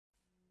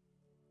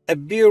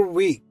Appear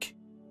weak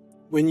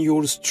when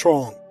you're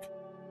strong,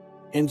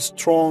 and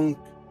strong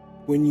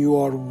when you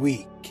are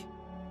weak.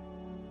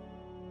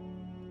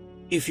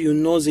 If you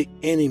know the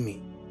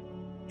enemy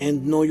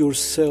and know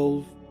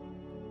yourself,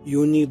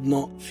 you need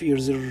not fear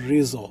the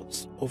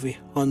results of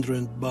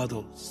 100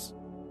 battles.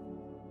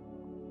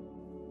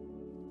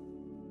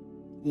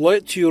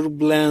 Let your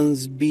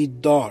plans be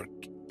dark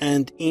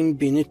and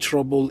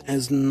impenetrable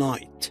as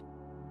night,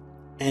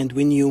 and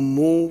when you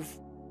move,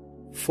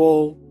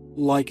 fall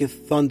like a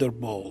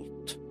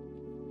thunderbolt.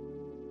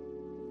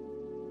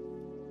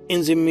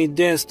 In the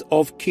midst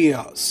of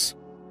chaos,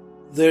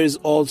 there is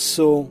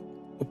also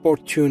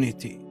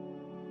opportunity.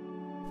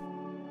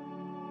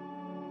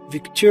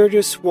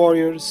 Victorious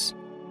warriors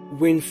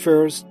win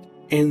first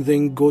and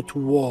then go to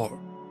war,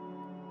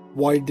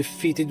 while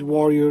defeated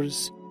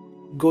warriors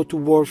go to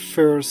war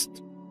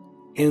first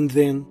and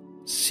then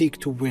seek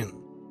to win.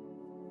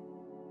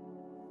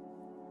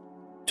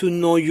 To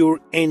know your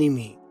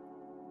enemy,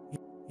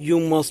 you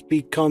must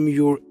become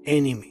your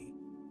enemy.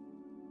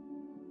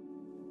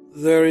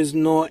 There is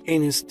no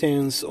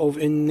instance of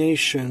a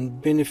nation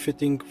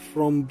benefiting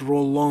from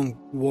prolonged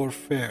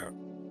warfare.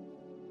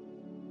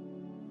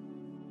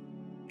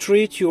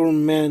 Treat your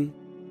men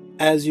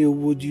as you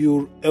would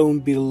your own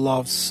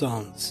beloved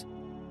sons,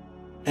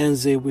 and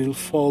they will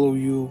follow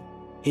you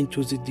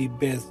into the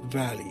deepest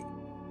valley.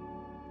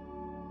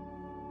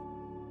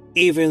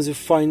 Even the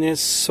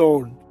finest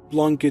sword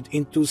plunged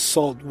into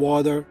salt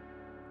water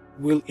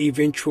will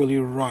eventually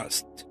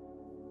rust.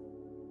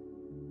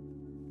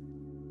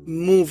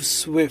 Move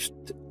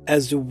swift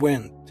as the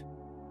wind,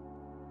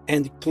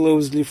 and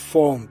closely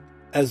formed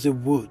as the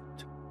wood.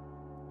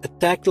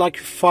 Attack like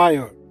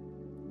fire,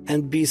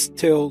 and be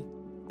still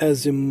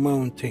as a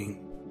mountain.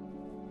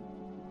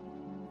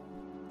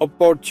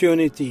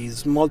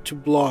 Opportunities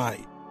multiply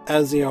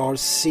as they are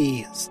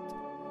seized.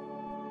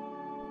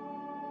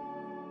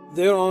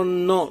 There are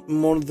not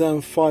more than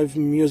 5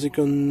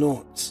 musical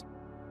notes,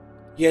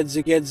 yet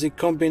the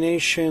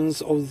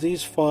combinations of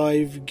these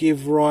 5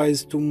 give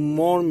rise to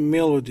more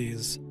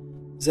melodies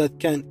that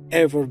can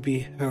ever be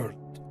heard.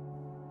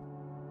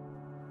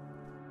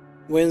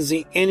 When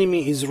the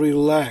enemy is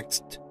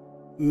relaxed,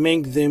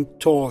 make them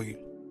toil.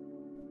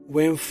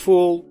 When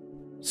full,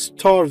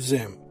 starve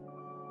them.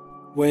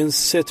 When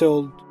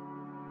settled,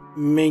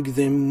 make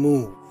them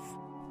move.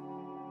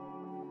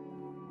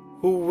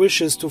 Who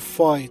wishes to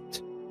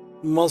fight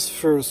must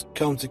first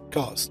count the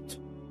cost.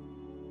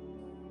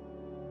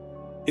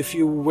 If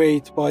you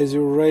wait by the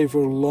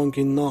river long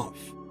enough,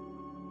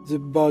 the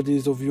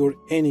bodies of your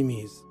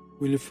enemies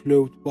will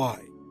float by.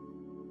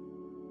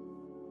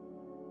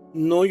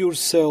 Know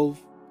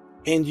yourself,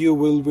 and you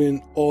will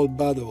win all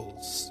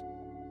battles.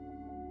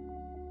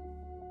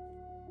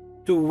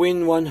 To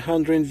win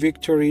 100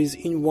 victories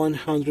in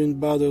 100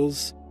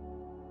 battles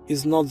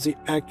is not the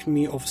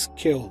acme of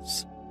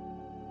skills.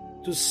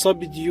 To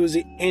subdue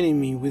the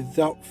enemy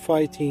without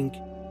fighting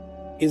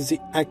is the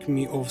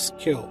acme of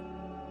skill.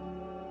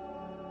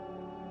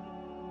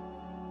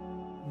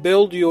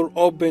 Build your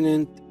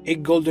opponent a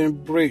golden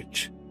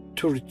bridge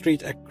to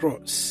retreat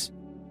across.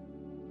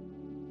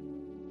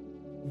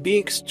 Be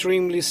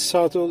extremely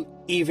subtle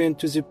even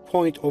to the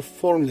point of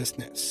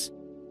formlessness.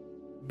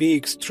 Be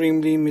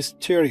extremely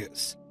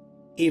mysterious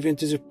even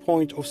to the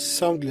point of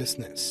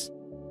soundlessness.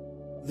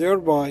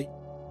 Thereby,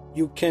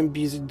 you can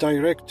be the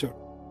director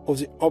of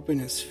the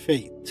opponent's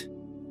fate.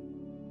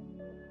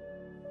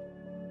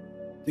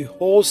 The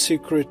whole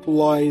secret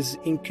lies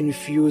in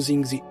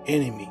confusing the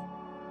enemy,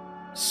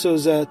 so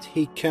that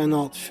he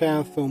cannot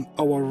fathom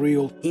our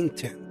real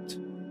intent.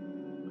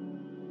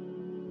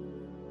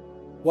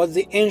 What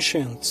the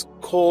ancients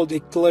called a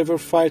clever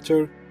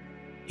fighter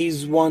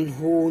is one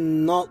who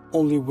not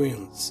only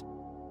wins,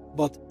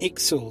 but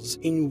excels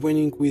in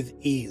winning with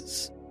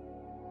ease.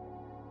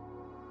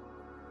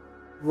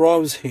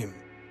 Rouse him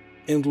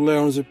and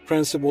learn the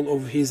principle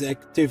of his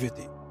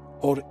activity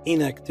or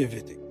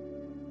inactivity.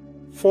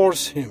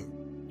 Force him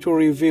to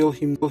reveal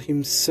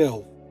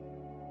himself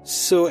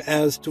so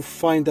as to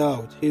find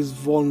out his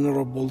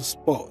vulnerable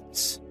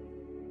spots.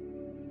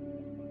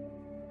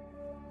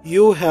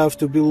 You have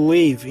to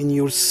believe in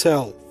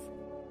yourself.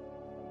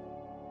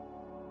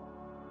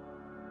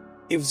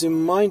 If the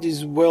mind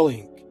is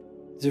willing,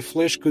 the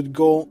flesh could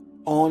go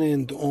on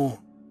and on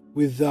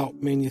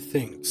without many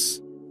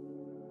things.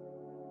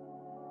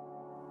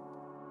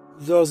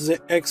 Thus the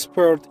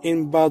expert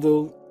in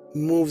battle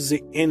moves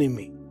the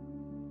enemy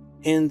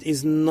and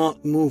is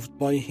not moved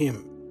by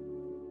him.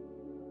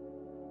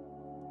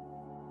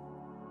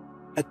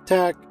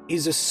 Attack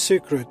is a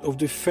secret of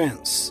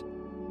defense.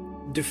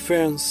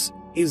 Defense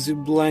is the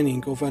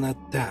planning of an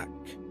attack.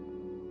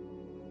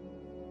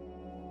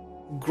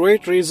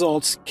 Great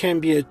results can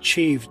be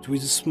achieved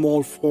with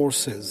small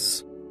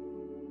forces.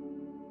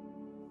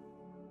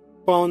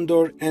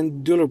 Ponder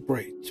and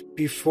deliberate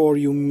before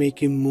you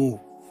make a move.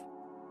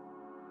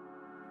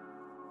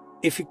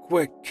 If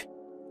quick,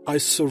 I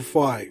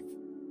survive.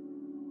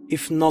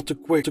 If not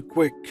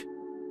quick,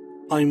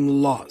 I'm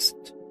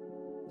lost.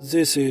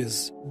 This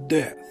is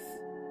death.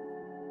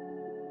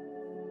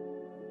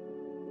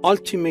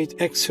 Ultimate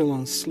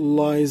excellence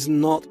lies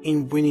not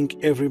in winning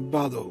every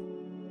battle,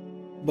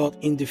 but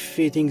in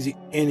defeating the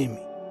enemy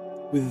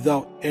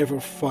without ever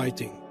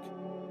fighting.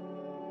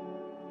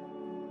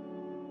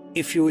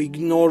 If you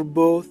ignore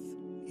both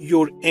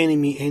your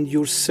enemy and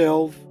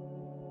yourself,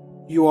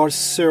 you are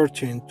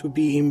certain to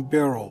be in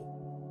peril.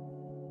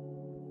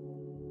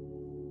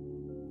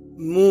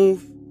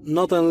 Move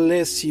not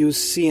unless you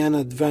see an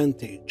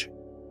advantage.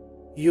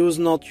 Use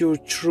not your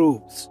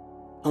troops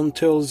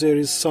until there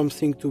is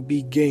something to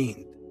be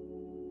gained.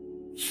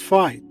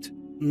 Fight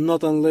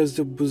not unless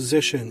the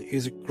position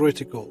is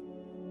critical.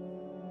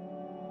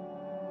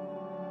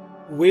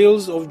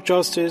 Wheels of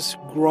justice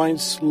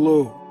grind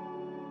slow,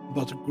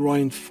 but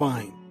grind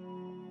fine.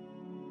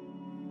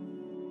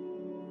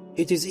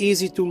 It is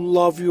easy to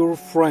love your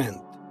friend,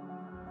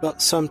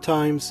 but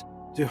sometimes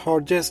the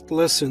hardest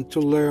lesson to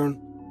learn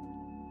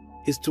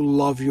is to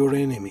love your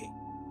enemy.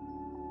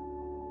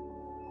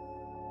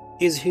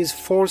 If his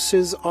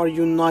forces are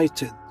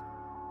united,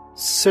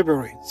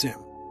 separate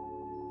them.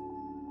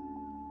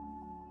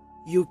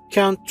 You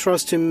can't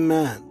trust a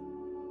man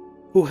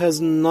who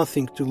has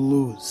nothing to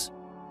lose.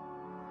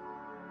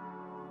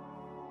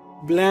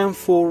 Plan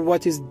for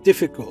what is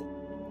difficult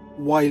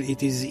while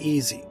it is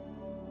easy.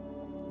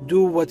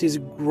 Do what is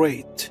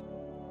great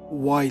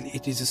while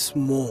it is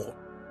small.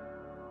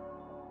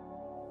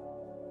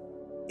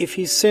 If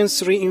he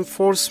sends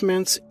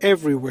reinforcements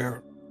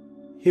everywhere,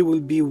 he will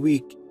be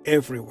weak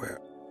everywhere.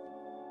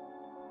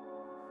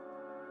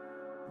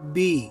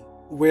 Be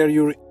where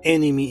your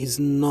enemy is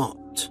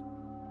not.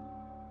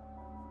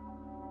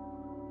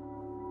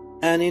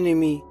 An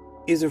enemy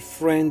is a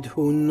friend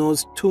who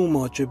knows too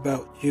much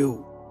about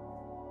you.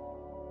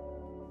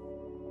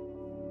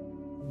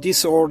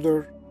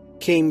 Disorder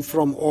came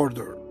from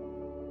order.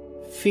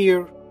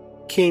 Fear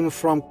came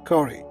from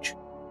courage.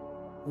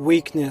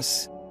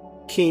 Weakness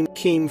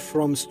came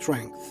from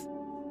strength.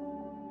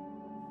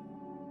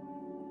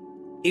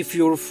 If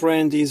your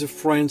friend is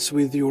friends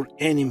with your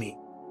enemy,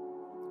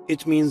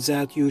 it means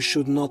that you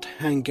should not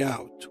hang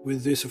out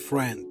with this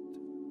friend.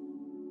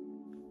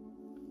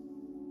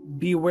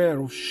 Beware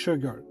of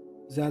sugar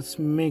that's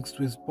mixed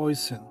with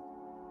poison.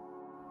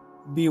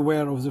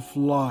 Beware of the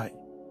fly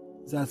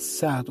that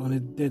sat on a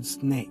dead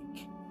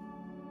snake.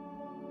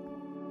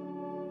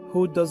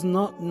 Who does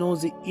not know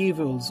the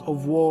evils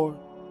of war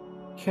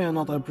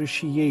cannot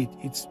appreciate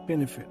its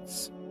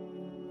benefits.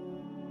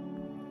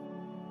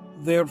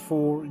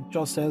 Therefore,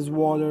 just as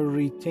water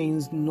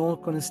retains no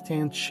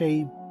constant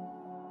shape,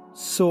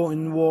 so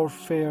in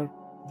warfare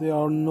there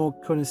are no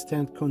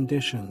constant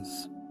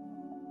conditions.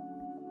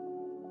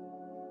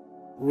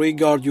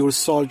 Regard your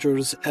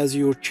soldiers as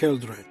your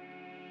children.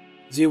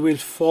 They will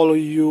follow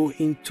you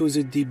into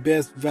the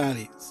deepest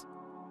valleys.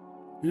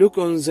 Look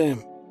on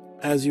them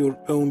as your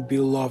own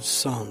beloved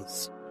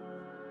sons.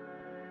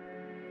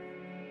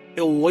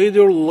 A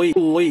leader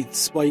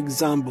leads by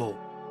example,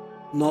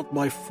 not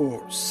by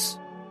force.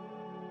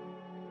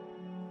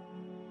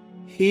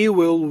 He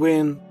will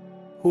win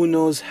who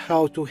knows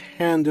how to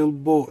handle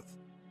both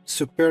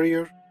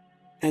superior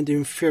and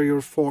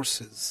inferior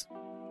forces.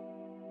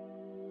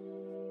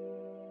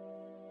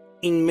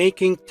 In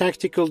making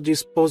tactical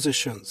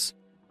dispositions,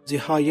 the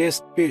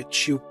highest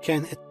pitch you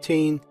can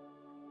attain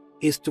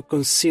is to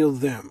conceal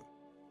them.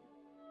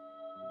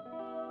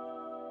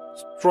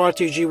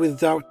 Strategy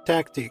without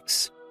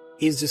tactics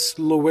is the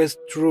slowest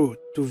route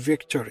to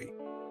victory.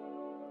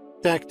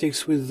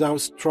 Tactics without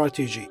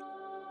strategy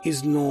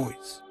is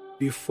noise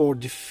before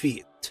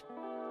defeat.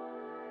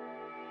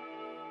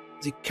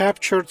 The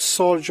captured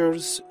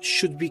soldiers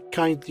should be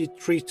kindly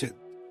treated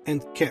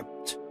and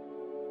kept.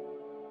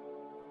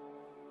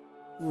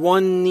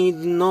 One need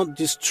not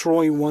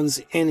destroy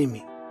one's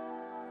enemy.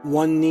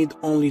 One need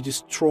only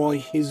destroy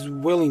his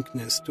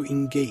willingness to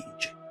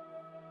engage.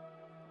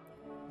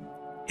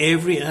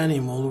 Every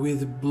animal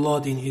with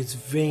blood in its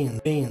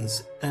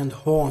veins and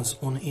horns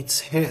on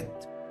its head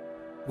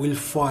will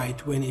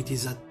fight when it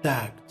is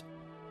attacked.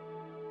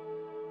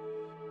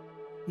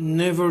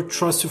 Never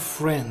trust a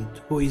friend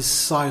who is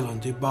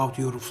silent about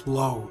your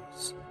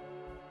flaws.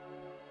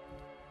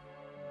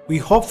 We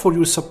hope for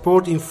your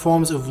support in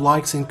forms of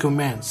likes and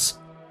comments.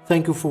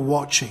 Thank you for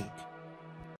watching.